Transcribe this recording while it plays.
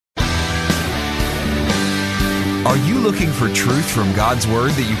Are you looking for truth from God's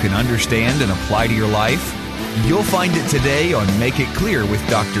Word that you can understand and apply to your life? You'll find it today on Make It Clear with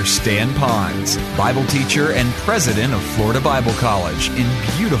Dr. Stan Ponz, Bible teacher and president of Florida Bible College in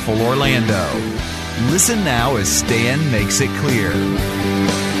beautiful Orlando. Listen now as Stan makes it clear.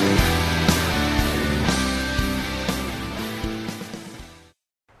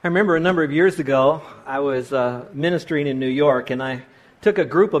 I remember a number of years ago, I was ministering in New York, and I took a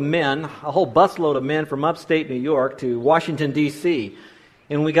group of men, a whole busload of men from upstate New York to Washington, D.C.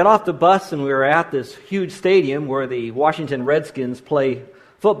 And we got off the bus and we were at this huge stadium where the Washington Redskins play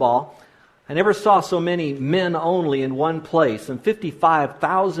football. I never saw so many men only in one place, and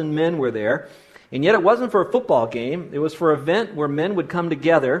 55,000 men were there. And yet it wasn't for a football game. It was for an event where men would come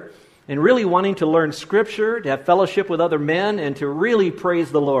together and really wanting to learn Scripture, to have fellowship with other men, and to really praise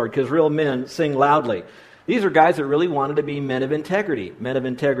the Lord, because real men sing loudly. These are guys that really wanted to be men of integrity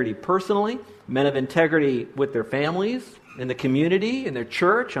personally, men of integrity with their families, in the community, in their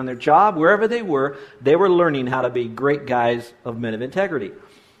church, on their job, wherever they were learning how to be great guys of men of integrity.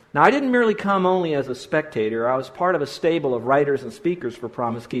 Now, I didn't merely come only as a spectator. I was part of a stable of writers and speakers for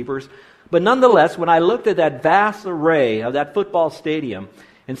Promise Keepers. But nonetheless, when I looked at that vast array of that football stadium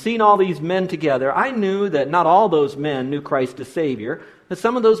and seen all these men together, I knew that not all those men knew Christ as Savior, that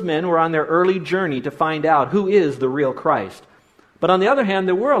some of those men were on their early journey to find out who is the real Christ. But on the other hand,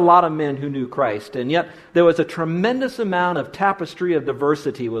 there were a lot of men who knew Christ, and yet there was a tremendous amount of tapestry of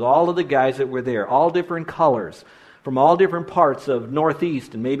diversity with all of the guys that were there, all different colors, from all different parts of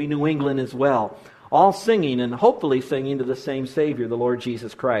Northeast and maybe New England as well, all singing and hopefully singing to the same Savior, the Lord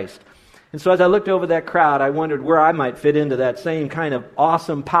Jesus Christ. And so as I looked over that crowd, I wondered where I might fit into that same kind of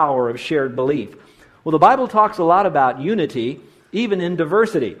awesome power of shared belief. Well, the Bible talks a lot about unity, even in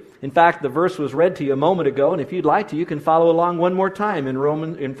diversity. In fact, the verse was read to you a moment ago, and if you'd like to, you can follow along one more time in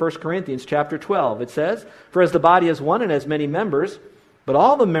 1 Corinthians chapter 12. It says, "For as the body is one and has many members, but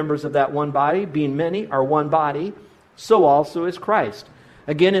all the members of that one body, being many, are one body, so also is Christ."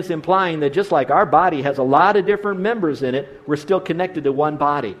 Again, it's implying that just like our body has a lot of different members in it, we're still connected to one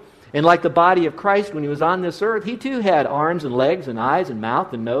body. And like the body of Christ when he was on this earth, he too had arms and legs and eyes and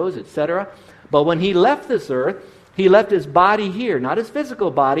mouth and nose, etc. But when he left this earth, he left his body here, not his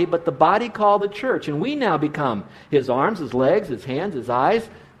physical body, but the body called the church. And we now become his arms, his legs, his hands, his eyes,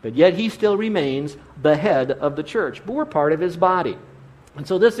 but yet he still remains the head of the church. But we're part of his body. And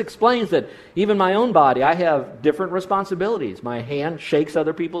so this explains that even my own body, I have different responsibilities. My hand shakes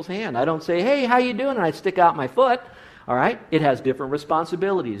other people's hand. I don't say, "Hey, how you doing?" and I stick out my foot. All right? It has different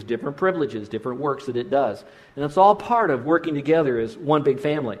responsibilities, different privileges, different works that it does. And it's all part of working together as one big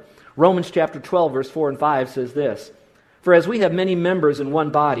family. Romans chapter 12, verse 4 and 5 says this, "For as we have many members in one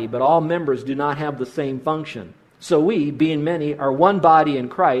body, but all members do not have the same function, so we, being many, are one body in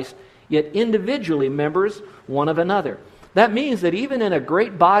Christ, yet individually members one of another." That means that even in a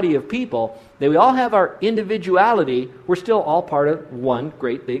great body of people, that we all have our individuality, we're still all part of one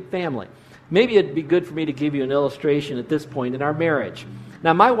great big family. Maybe it'd be good for me to give you an illustration at this point in our marriage.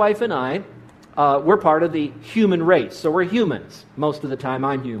 Now, my wife and I, we're part of the human race, so we're humans. Most of the time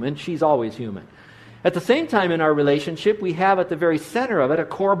I'm human. She's always human. At the same time in our relationship, we have at the very center of it a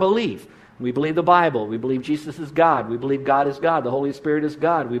core belief. We believe the Bible. We believe Jesus is God. We believe God is God. The Holy Spirit is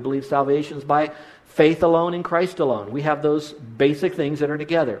God. We believe salvation is by faith alone in Christ alone. We have those basic things that are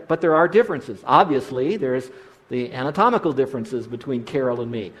together. But there are differences. Obviously, there's the anatomical differences between Carol and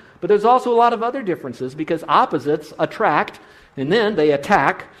me. But there's also a lot of other differences because opposites attract, and then they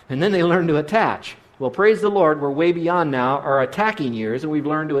attack, and then they learn to attach. Well, praise the Lord, we're way beyond now our attacking years, and we've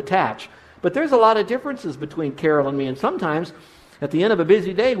learned to attach. But there's a lot of differences between Carol and me, and sometimes at the end of a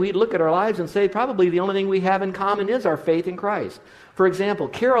busy day, we look at our lives and say probably the only thing we have in common is our faith in Christ. For example,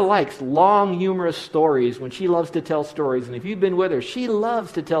 Carol likes long, humorous stories when she loves to tell stories. And if you've been with her, she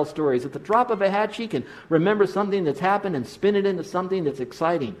loves to tell stories. At the drop of a hat, she can remember something that's happened and spin it into something that's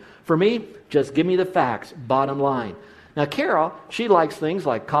exciting. For me, just give me the facts, bottom line. Now, Carol, she likes things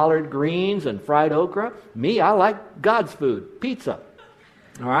like collard greens and fried okra. Me, I like God's food, pizza.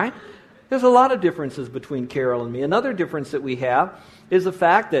 All right? There's a lot of differences between Carol and me. Another difference that we have is the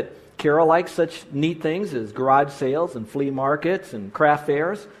fact that Carol likes such neat things as garage sales and flea markets and craft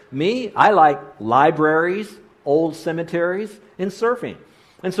fairs. Me, I like libraries, old cemeteries, and surfing.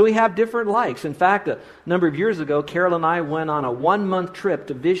 And so we have different likes. In fact, a number of years ago, Carol and I went on a 1-month trip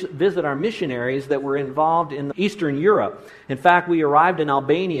to visit our missionaries that were involved in Eastern Europe. In fact, we arrived in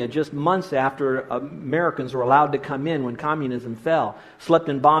Albania just months after Americans were allowed to come in when communism fell, slept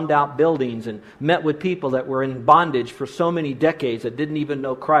in bombed-out buildings, and met with people that were in bondage for so many decades that didn't even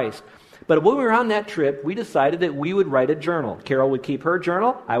know Christ. But when we were on that trip, we decided that we would write a journal. Carol would keep her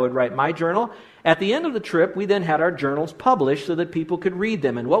journal. I would write my journal. At the end of the trip, we then had our journals published so that people could read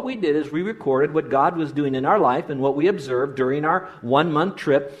them. And what we did is we recorded what God was doing in our life and what we observed during our 1-month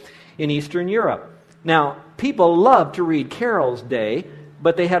trip in Eastern Europe. Now, people love to read Carol's day,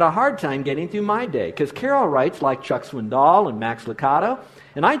 but they had a hard time getting through my day, because Carol writes like Chuck Swindoll and Max Lucado,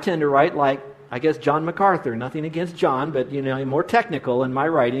 and I tend to write like, I guess, John MacArthur. Nothing against John, but, more technical in my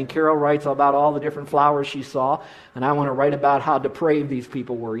writing. Carol writes about all the different flowers she saw, and I want to write about how depraved these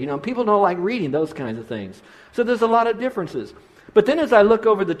people were. People don't like reading those kinds of things. So there's a lot of differences. But then as I look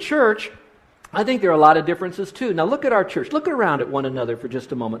over the church, I think there are a lot of differences too. Now look at our church. Look around at one another for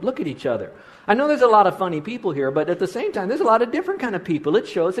just a moment. Look at each other. I know there's a lot of funny people here, but at the same time, there's a lot of different kind of people. It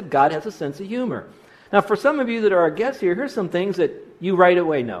shows that God has a sense of humor. Now for some of you that are our guests here, here's some things that you right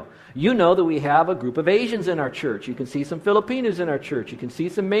away know. You know that we have a group of Asians in our church. You can see some Filipinos in our church. You can see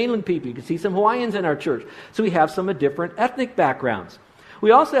some mainland people. You can see some Hawaiians in our church. So we have some different ethnic backgrounds.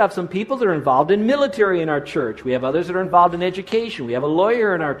 We also have some people that are involved in military in our church. We have others that are involved in education. We have a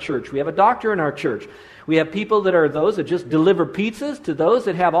lawyer in our church. We have a doctor in our church. We have people that are those that just deliver pizzas to those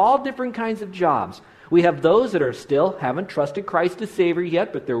that have all different kinds of jobs. We have those that are still haven't trusted Christ as Savior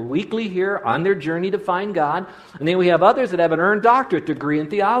yet, but they're weekly here on their journey to find God. And then we have others that have an earned doctorate degree in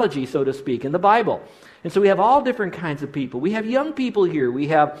theology, so to speak, in the Bible. And so we have all different kinds of people. We have young people here. We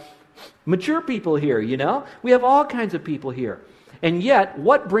have mature people here, We have all kinds of people here. And yet,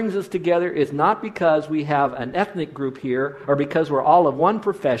 what brings us together is not because we have an ethnic group here or because we're all of one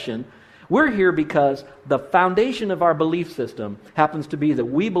profession. We're here because the foundation of our belief system happens to be that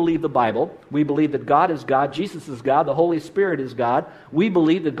we believe the Bible. We believe that God is God, Jesus is God, the Holy Spirit is God. We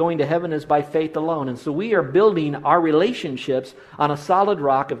believe that going to heaven is by faith alone. And so we are building our relationships on a solid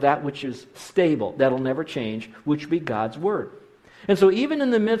rock of that which is stable, that'll never change, which be God's Word. And so even in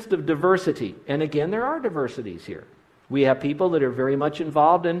the midst of diversity, and again, there are diversities here. We have people that are very much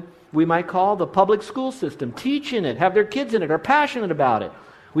involved in, we might call the public school system, teach in it, have their kids in it, are passionate about it.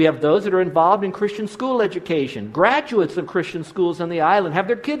 We have those that are involved in Christian school education, graduates of Christian schools on the island, have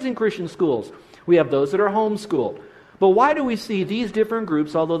their kids in Christian schools. We have those that are homeschooled. But why do we see these different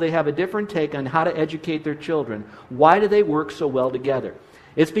groups, although they have a different take on how to educate their children, why do they work so well together?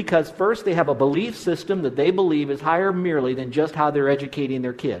 It's because first they have a belief system that they believe is higher merely than just how they're educating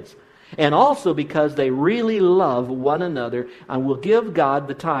their kids. And also because they really love one another and will give God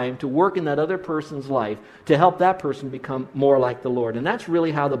the time to work in that other person's life to help that person become more like the Lord. And that's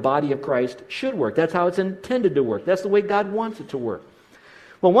really how the body of Christ should work. That's how it's intended to work. That's the way God wants it to work.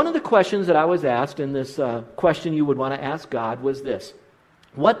 Well, one of the questions that I was asked in this question you would want to ask God was this.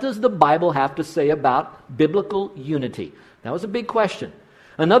 What does the Bible have to say about biblical unity? That was a big question.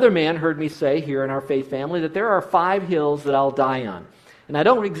 Another man heard me say here in our faith family that there are 5 hills that I'll die on. And I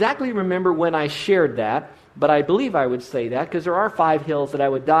don't exactly remember when I shared that, but I believe I would say that because there are 5 hills that I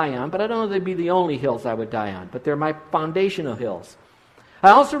would die on, but I don't know they'd be the only hills I would die on, but they're my foundational hills.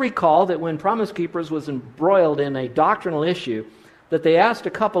 I also recall that when Promise Keepers was embroiled in a doctrinal issue, that they asked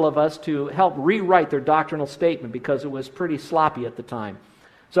a couple of us to help rewrite their doctrinal statement because it was pretty sloppy at the time.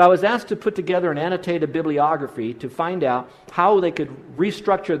 So I was asked to put together an annotated bibliography to find out how they could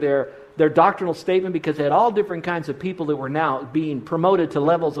restructure their doctrinal statement because they had all different kinds of people that were now being promoted to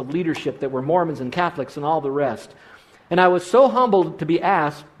levels of leadership that were Mormons and Catholics and all the rest. And I was so humbled to be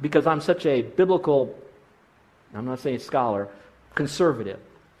asked, because I'm such a biblical, I'm not saying scholar, conservative,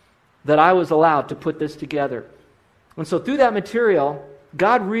 that I was allowed to put this together. And so through that material,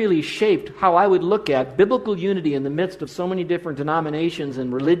 God really shaped how I would look at biblical unity in the midst of so many different denominations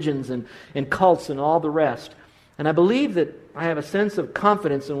and religions and cults and all the rest. And I believe that I have a sense of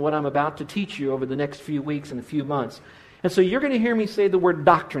confidence in what I'm about to teach you over the next few weeks and a few months. And so you're going to hear me say the word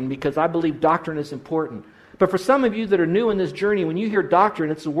doctrine because I believe doctrine is important. But for some of you that are new in this journey, when you hear doctrine,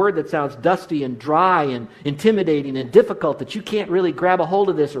 it's a word that sounds dusty and dry and intimidating and difficult that you can't really grab a hold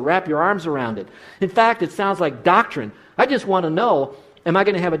of this or wrap your arms around it. In fact, it sounds like doctrine. I just want to know, am I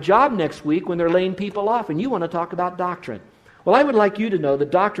going to have a job next week when they're laying people off? And you want to talk about doctrine. Well, I would like you to know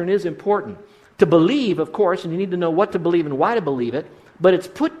that doctrine is important. To believe, of course, and you need to know what to believe and why to believe it, but it's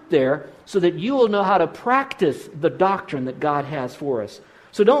put there so that you will know how to practice the doctrine that God has for us.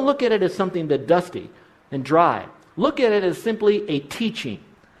 So don't look at it as something that's dusty and dry. Look at it as simply a teaching.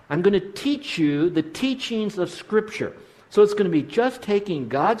 I'm going to teach you the teachings of Scripture. So it's going to be just taking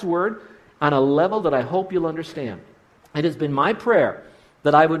God's Word on a level that I hope you'll understand. It has been my prayer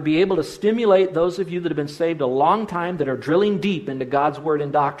that I would be able to stimulate those of you that have been saved a long time that are drilling deep into God's Word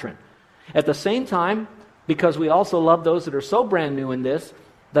and doctrine. At the same time, because we also love those that are so brand new in this,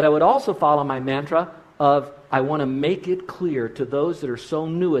 that I would also follow my mantra of I want to make it clear to those that are so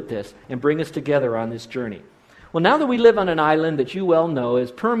new at this and bring us together on this journey. Well, now that we live on an island that you well know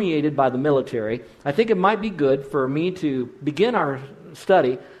is permeated by the military, I think it might be good for me to begin our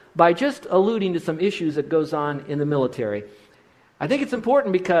study by just alluding to some issues that goes on in the military. I think it's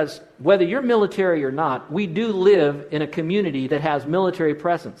important because whether you're military or not, we do live in a community that has military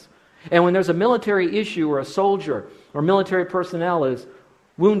presence. And when there's a military issue or a soldier or military personnel is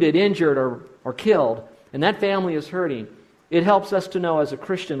wounded, injured, or killed, and that family is hurting, it helps us to know as a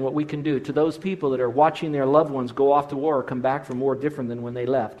Christian what we can do to those people that are watching their loved ones go off to war or come back from war different than when they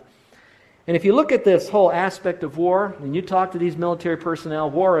left. And if you look at this whole aspect of war, and you talk to these military personnel,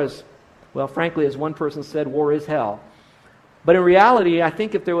 war is, well, frankly, as one person said, war is hell. But in reality, I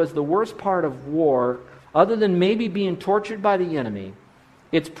think if there was the worst part of war, other than maybe being tortured by the enemy,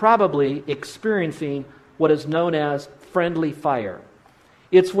 it's probably experiencing what is known as friendly fire.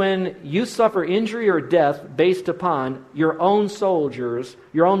 It's when you suffer injury or death based upon your own soldiers,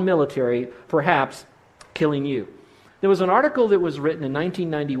 your own military, perhaps killing you. There was an article that was written in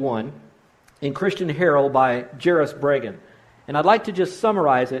 1991 in Christian Herald by Jairus Bregan, and I'd like to just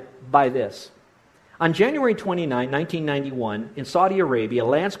summarize it by this. On January 29, 1991, in Saudi Arabia,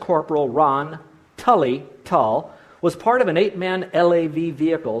 Lance Corporal Ron Tull was part of an 8-man LAV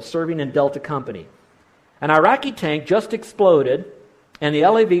vehicle serving in Delta Company. An Iraqi tank just exploded, and the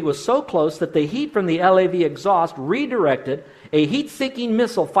LAV was so close that the heat from the LAV exhaust redirected a heat-seeking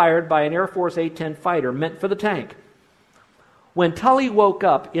missile fired by an Air Force A-10 fighter meant for the tank. When Tully woke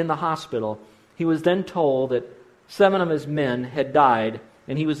up in the hospital, he was then told that 7 of his men had died,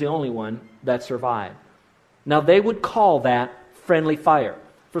 and he was the only one that survived. Now, they would call that friendly fire.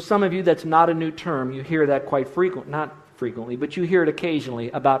 For some of you, that's not a new term. You hear that not frequently, but you hear it occasionally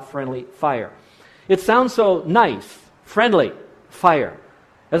about friendly fire. It sounds so nice, friendly fire.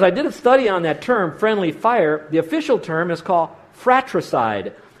 As I did a study on that term, friendly fire, the official term is called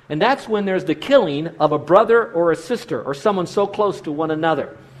fratricide. And that's when there's the killing of a brother or a sister or someone so close to one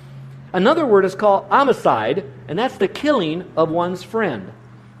another. Another word is called homicide, and that's the killing of one's friend.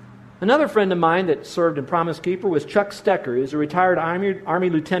 Another friend of mine that served in Promise Keeper was Chuck Stecker. He was a retired Army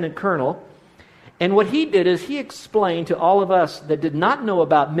Lieutenant Colonel. And what he did is he explained to all of us that did not know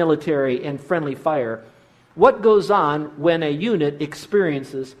about military and friendly fire what goes on when a unit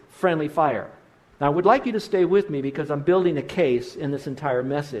experiences friendly fire. Now, I would like you to stay with me because I'm building a case in this entire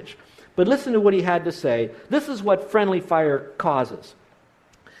message. But listen to what he had to say. This is what friendly fire causes.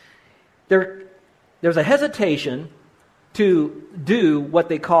 There's a hesitation to do what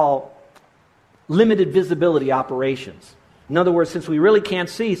they call limited visibility operations. In other words, since we really can't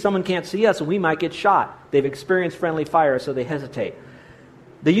see, someone can't see us, and we might get shot. They've experienced friendly fire, so they hesitate.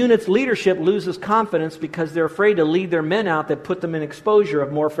 The unit's leadership loses confidence because they're afraid to lead their men out that put them in exposure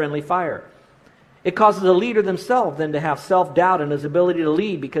of more friendly fire. It causes the leader themselves then to have self-doubt in his ability to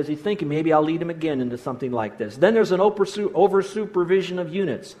lead because he's thinking, maybe I'll lead him again into something like this. Then there's an over-supervision of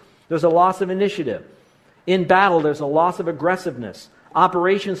units. There's a loss of initiative. In battle, there's a loss of aggressiveness.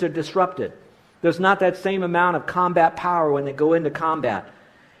 Operations are disrupted. There's not that same amount of combat power when they go into combat.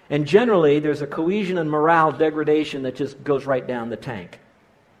 And generally, there's a cohesion and morale degradation that just goes right down the tank.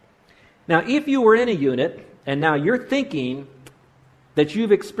 Now, if you were in a unit, and now you're thinking that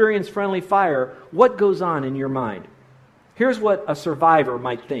you've experienced friendly fire, what goes on in your mind? Here's what a survivor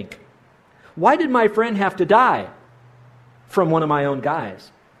might think. Why did my friend have to die from one of my own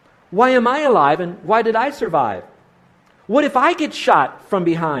guys? Why am I alive, and why did I survive? What if I get shot from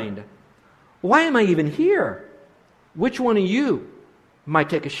behind? Why am I even here? Which one of you might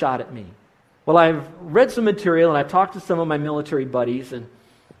take a shot at me? Well, I've read some material, and I've talked to some of my military buddies,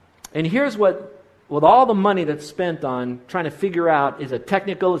 and here's what, with all the money that's spent on trying to figure out, is it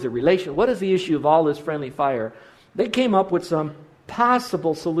technical, is it relational, what is the issue of all this friendly fire? They came up with some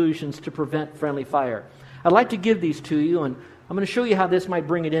possible solutions to prevent friendly fire. I'd like to give these to you, and I'm going to show you how this might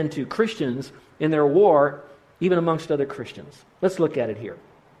bring it into Christians in their war, even amongst other Christians. Let's look at it here.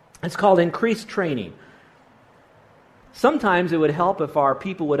 It's called increased training. Sometimes it would help if our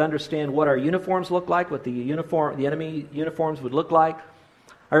people would understand what our uniforms look like, what the enemy uniforms would look like.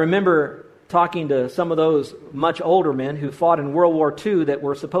 I remember talking to some of those much older men who fought in World War II that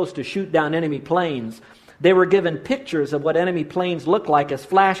were supposed to shoot down enemy planes. They were given pictures of what enemy planes looked like as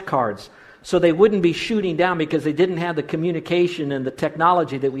flashcards, so they wouldn't be shooting down because they didn't have the communication and the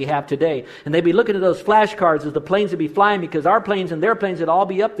technology that we have today. And they'd be looking at those flashcards as the planes would be flying because our planes and their planes would all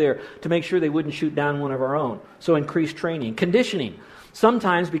be up there to make sure they wouldn't shoot down one of our own. So increased training. Conditioning.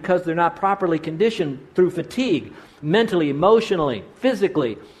 Sometimes because they're not properly conditioned through fatigue, mentally, emotionally,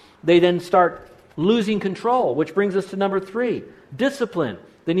 physically, they then start losing control, which brings us to number 3, discipline.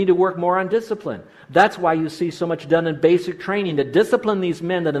 They need to work more on discipline. That's why you see so much done in basic training to discipline these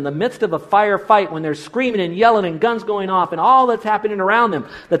men that in the midst of a firefight, when they're screaming and yelling and guns going off and all that's happening around them,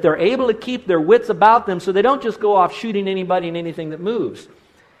 that they're able to keep their wits about them so they don't just go off shooting anybody and anything that moves.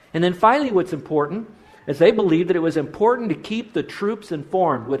 And then finally, what's important is they believed that it was important to keep the troops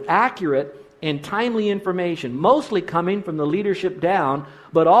informed with accurate and timely information, mostly coming from the leadership down,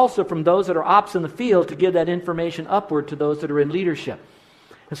 but also from those that are ops in the field to give that information upward to those that are in leadership.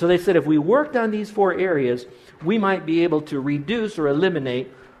 And so they said if we worked on these 4 areas, we might be able to reduce or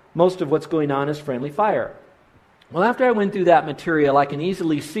eliminate most of what's going on as friendly fire. Well, after I went through that material, I can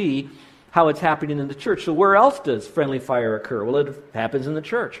easily see how it's happening in the church. So where else does friendly fire occur? Well, it happens in the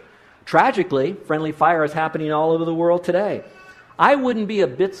church. Tragically, friendly fire is happening all over the world today. I wouldn't be a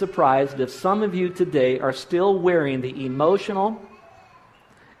bit surprised if some of you today are still wearing the emotional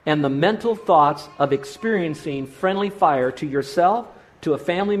and the mental thoughts of experiencing friendly fire to yourself, to a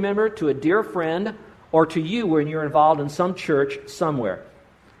family member, to a dear friend, or to you when you're involved in some church somewhere.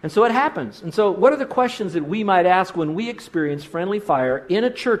 And so it happens. And so what are the questions that we might ask when we experience friendly fire in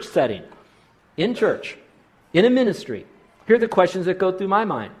a church setting, in church, in a ministry? Here are the questions that go through my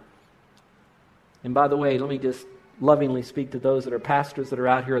mind. And by the way, let me just lovingly speak to those that are pastors that are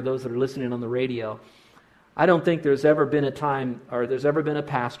out here, or those that are listening on the radio. I don't think there's ever been a time, or there's ever been a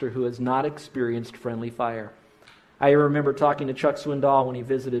pastor who has not experienced friendly fire. I remember talking to Chuck Swindoll when he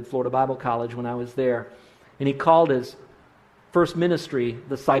visited Florida Bible College when I was there. And he called his first ministry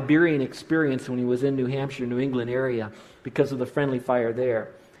the Siberian experience when he was in New Hampshire, New England area, because of the friendly fire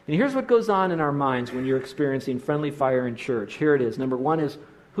there. And here's what goes on in our minds when you're experiencing friendly fire in church. Here it is. Number 1 is,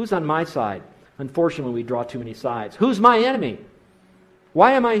 who's on my side? Unfortunately, we draw too many sides. Who's my enemy?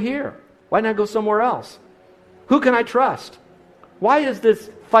 Why am I here? Why not go somewhere else? Who can I trust? Why is this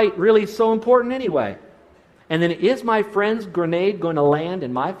fight really so important anyway? And then, is my friend's grenade going to land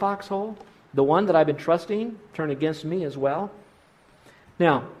in my foxhole? The one that I've been trusting turn against me as well?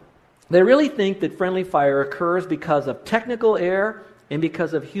 Now, they really think that friendly fire occurs because of technical error and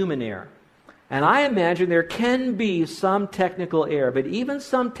because of human error. And I imagine there can be some technical error, but even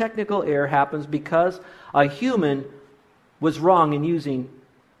some technical error happens because a human was wrong in using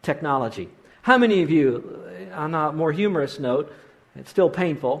technology. How many of you, on a more humorous note, it's still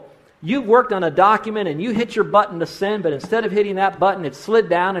painful, you've worked on a document and you hit your button to send, but instead of hitting that button, it slid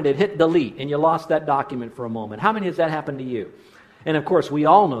down and it hit delete, and you lost that document for a moment. How many has that happened to you? And of course, we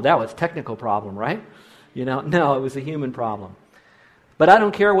all know that was a technical problem, right? No, it was a human problem. But I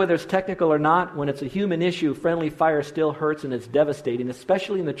don't care whether it's technical or not. When it's a human issue, friendly fire still hurts and it's devastating,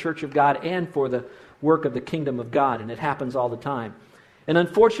 especially in the church of God and for the work of the kingdom of God, and it happens all the time. And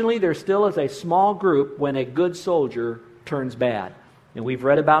unfortunately, there still is a small group when a good soldier turns bad. And we've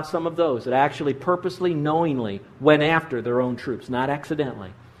read about some of those that actually purposely, knowingly went after their own troops, not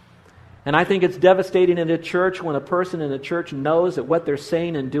accidentally. And I think it's devastating in a church when a person in a church knows that what they're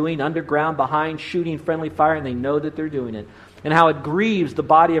saying and doing underground behind shooting friendly fire, and they know that they're doing it. And how it grieves the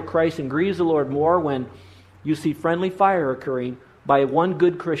body of Christ and grieves the Lord more when you see friendly fire occurring by one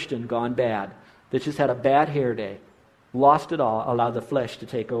good Christian gone bad, that just had a bad hair day, lost it all, allowed the flesh to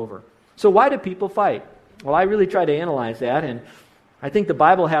take over. So why do people fight? Well, I really try to analyze that, and I think the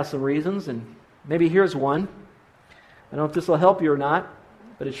Bible has some reasons, and maybe here's one. I don't know if this will help you or not,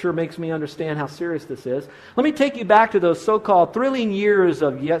 but it sure makes me understand how serious this is. Let me take you back to those so-called thrilling days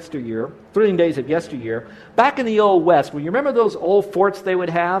of yesteryear, back in the old West. Well, you remember those old forts they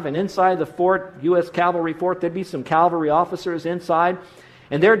would have, and inside the fort, U.S. Cavalry Fort, there'd be some cavalry officers inside,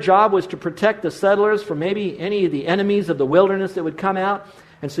 and their job was to protect the settlers from maybe any of the enemies of the wilderness that would come out,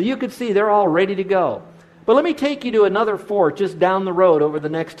 and so you could see they're all ready to go. But let me take you to another fort just down the road over the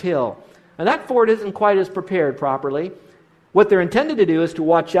next hill. And that fort isn't quite as prepared properly. What they're intended to do is to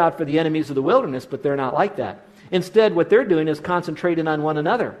watch out for the enemies of the wilderness, but they're not like that. Instead, what they're doing is concentrating on one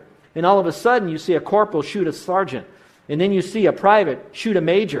another. And all of a sudden, you see a corporal shoot a sergeant. And then you see a private shoot a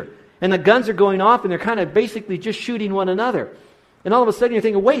major. And the guns are going off, and they're kind of basically just shooting one another. And all of a sudden, you're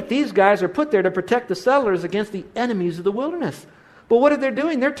thinking, wait, these guys are put there to protect the settlers against the enemies of the wilderness. But what are they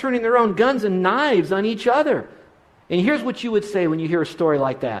doing? They're turning their own guns and knives on each other. And here's what you would say when you hear a story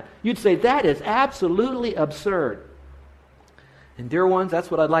like that. You'd say, that is absolutely absurd. And dear ones, that's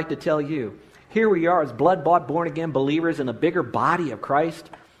what I'd like to tell you. Here we are as blood-bought, born-again believers in a bigger body of Christ.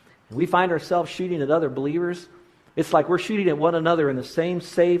 And we find ourselves shooting at other believers. It's like we're shooting at one another in the same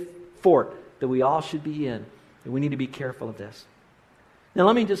safe fort that we all should be in. And we need to be careful of this. Now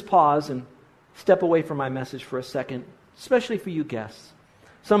let me just pause and step away from my message for a second, especially for you guests.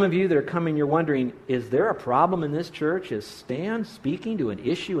 Some of you that are coming, you're wondering, is there a problem in this church? Is Stan speaking to an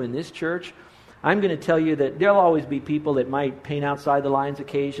issue in this church? I'm going to tell you that there'll always be people that might paint outside the lines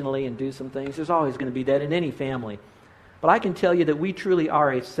occasionally and do some things. There's always going to be that in any family. But I can tell you that we truly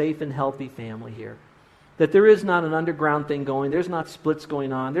are a safe and healthy family here. That there is not an underground thing going. There's not splits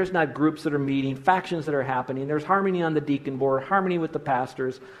going on. There's not groups that are meeting, factions that are happening. There's harmony on the deacon board, harmony with the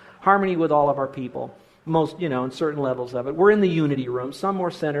pastors, harmony with all of our people. Most, in certain levels of it. We're in the unity room. Some more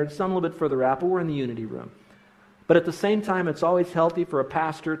centered, some a little bit further out, but we're in the unity room. But at the same time, it's always healthy for a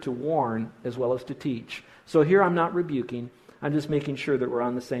pastor to warn as well as to teach. So here I'm not rebuking. I'm just making sure that we're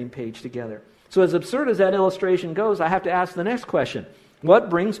on the same page together. So as absurd as that illustration goes, I have to ask the next question.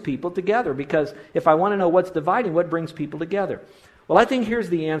 What brings people together? Because if I want to know what's dividing, what brings people together? Well, I think here's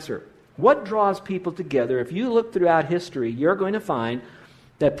the answer. What draws people together? If you look throughout history, you're going to find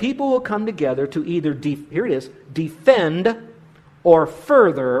that people will come together to either, defend or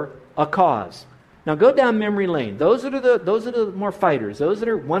further a cause. Now go down memory lane. Those are the more fighters. Those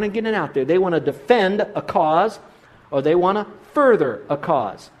that want to get it out there. They want to defend a cause or they want to further a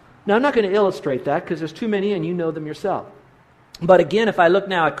cause. Now I'm not going to illustrate that because there's too many and you know them yourself. But again, if I look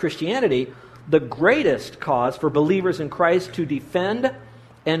now at Christianity, the greatest cause for believers in Christ to defend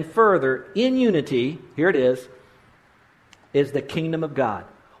and further in unity, here it is the kingdom of God.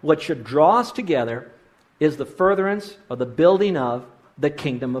 What should draw us together is the furtherance or the building of the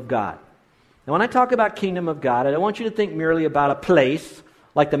kingdom of God. Now, when I talk about kingdom of God, I don't want you to think merely about a place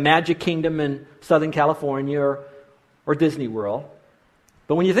like the Magic Kingdom in Southern California or Disney World.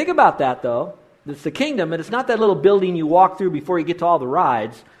 But when you think about that, though, it's the kingdom, and it's not that little building you walk through before you get to all the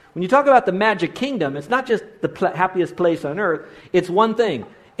rides. When you talk about the Magic Kingdom, it's not just the happiest place on earth. It's one thing.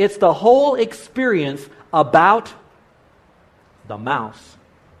 It's the whole experience about the mouse.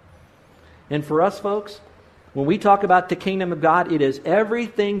 And for us, folks, when we talk about the kingdom of God, it is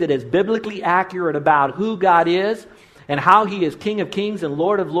everything that is biblically accurate about who God is and how He is King of Kings and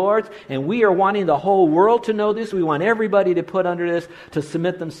Lord of Lords. And we are wanting the whole world to know this. We want everybody to put under this, to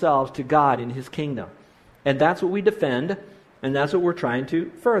submit themselves to God in His kingdom. And that's what we defend, and that's what we're trying to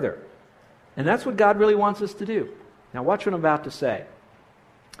further. And that's what God really wants us to do. Now watch what I'm about to say.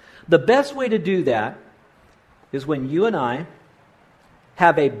 The best way to do that is when you and I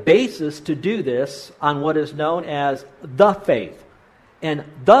have a basis to do this on what is known as the faith. And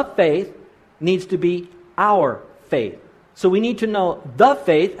the faith needs to be our faith. So we need to know the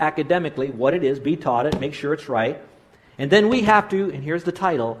faith academically, what it is, be taught it, make sure it's right. And then we have to, and here's the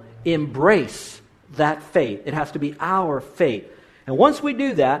title, embrace that faith. It has to be our faith. And once we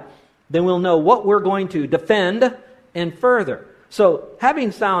do that, then we'll know what we're going to defend and further. So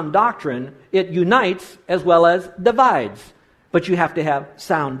having sound doctrine, it unites as well as divides. But you have to have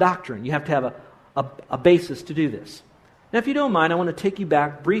sound doctrine. You have to have a basis to do this. Now, if you don't mind, I want to take you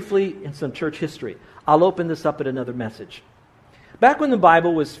back briefly in some church history. I'll open this up at another message. Back when the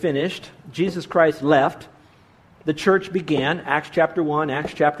Bible was finished, Jesus Christ left, the church began, Acts chapter 1,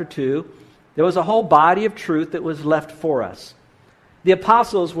 Acts chapter 2. There was a whole body of truth that was left for us. The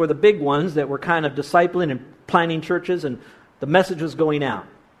apostles were the big ones that were kind of discipling and planting churches, and the message was going out.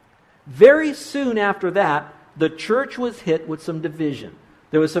 Very soon after that, the church was hit with some division.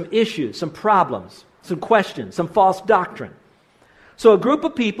 There was some issues, some problems, some questions, some false doctrine. So a group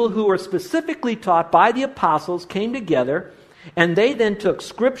of people who were specifically taught by the apostles came together, and they then took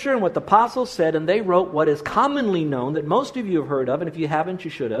Scripture and what the apostles said, and they wrote what is commonly known, that most of you have heard of, and if you haven't, you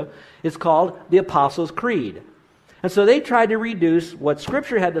should have. It's called the Apostles' Creed. And so they tried to reduce what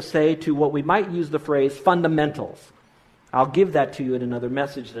Scripture had to say to what we might use the phrase fundamentals. I'll give that to you in another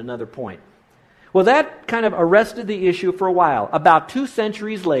message at another point. Well, that kind of arrested the issue for a while. About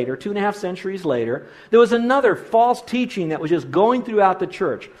 2.5 centuries later, there was another false teaching that was just going throughout the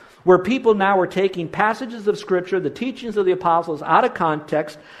church, where people now were taking passages of Scripture, the teachings of the apostles, out of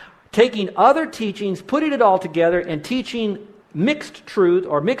context, taking other teachings, putting it all together, and teaching mixed truth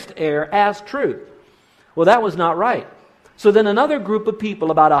or mixed error as truth. Well, that was not right. So then another group of people,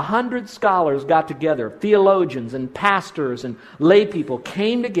 about 100 scholars got together, theologians and pastors and lay people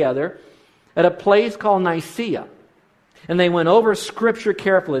came together at a place called Nicaea. And they went over Scripture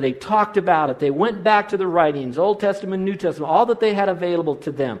carefully. They talked about it. They went back to the writings, Old Testament, New Testament, all that they had available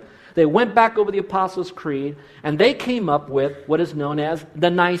to them. They went back over the Apostles' Creed, and they came up with what is known as the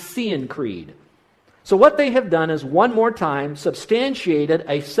Nicene Creed. So what they have done is, one more time, substantiated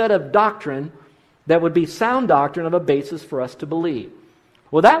a set of doctrine that would be sound doctrine of a basis for us to believe.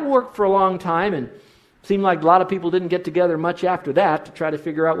 Well, that worked for a long time, and seemed like a lot of people didn't get together much after that to try to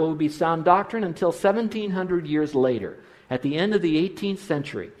figure out what would be sound doctrine until 1,700 years later, at the end of the 18th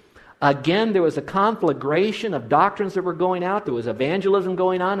century, Again, there was a conflagration of doctrines that were going out. There was evangelism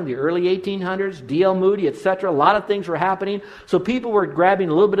going on in the early 1800s, D.L. Moody, etc. A lot of things were happening. So people were grabbing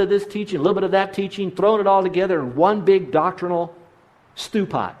a little bit of this teaching, a little bit of that teaching, throwing it all together in one big doctrinal stew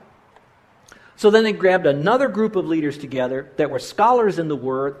pot. So then they grabbed another group of leaders together that were scholars in the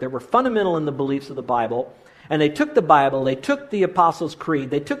Word, that were fundamental in the beliefs of the Bible, and they took the Bible, they took the Apostles'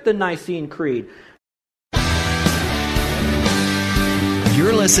 Creed, they took the Nicene Creed.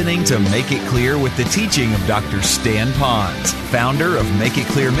 You're listening to Make It Clear with the teaching of Dr. Stan Ponz, founder of Make It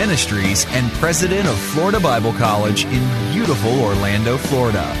Clear Ministries and president of Florida Bible College in beautiful Orlando,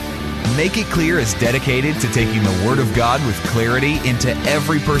 Florida. Make It Clear is dedicated to taking the Word of God with clarity into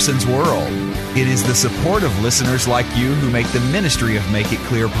every person's world. It is the support of listeners like you who make the ministry of Make It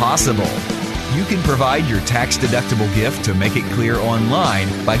Clear possible. You can provide your tax-deductible gift to Make It Clear online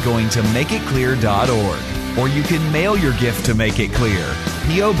by going to makeitclear.org. Or you can mail your gift to Make It Clear,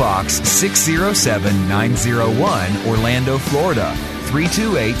 P.O. Box 607901, Orlando, Florida,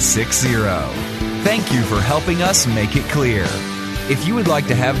 32860. Thank you for helping us make it clear. If you would like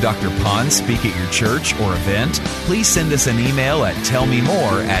to have Dr. Ponz speak at your church or event, please send us an email at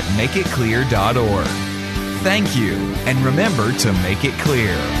tellmemore@makeitclear.org. Thank you, and remember to make it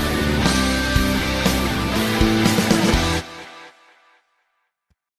clear.